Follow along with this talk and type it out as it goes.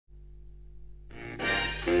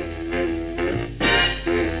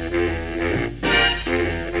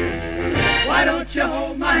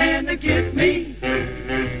to kiss me?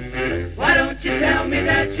 Why don't you tell me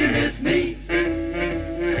that you miss me?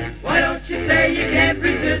 Why don't you say you can't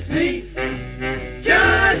resist me?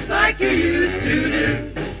 Just like you used to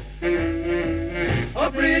do. Oh,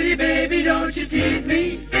 pretty baby, don't you tease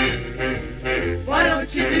me? Why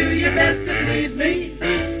don't you do your best to please me?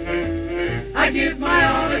 I give my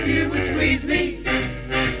all if you would squeeze me,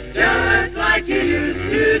 just like you used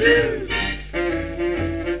to do.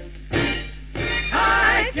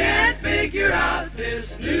 I can't figure out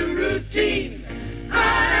this new routine.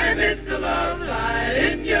 I miss the love light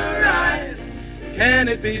in your eyes. Can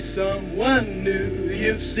it be someone new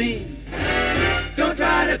you've seen? Don't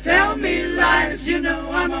try to tell me lies, you know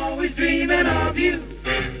I'm always dreaming of you.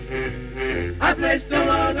 I place no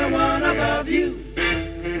other one above you.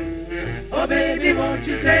 Oh baby, won't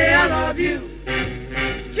you say I love you,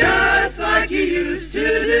 just like you used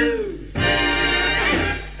to do.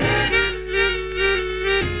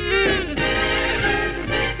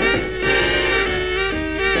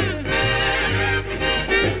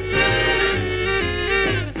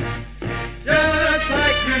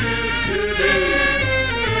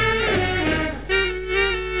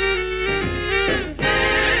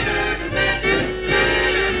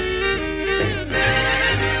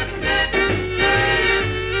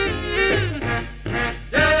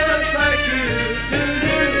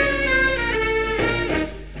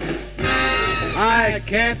 I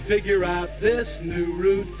can't figure out this new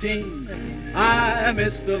routine. I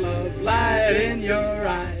miss the love light in your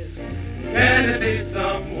eyes. Can it be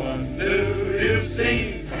someone new you've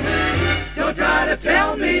seen? Don't try to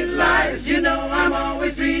tell me lies, you know I'm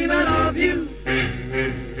always dreaming of you.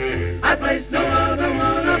 I place no other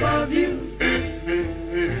one above you.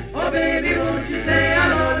 Oh baby, won't you say I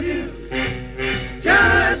love you?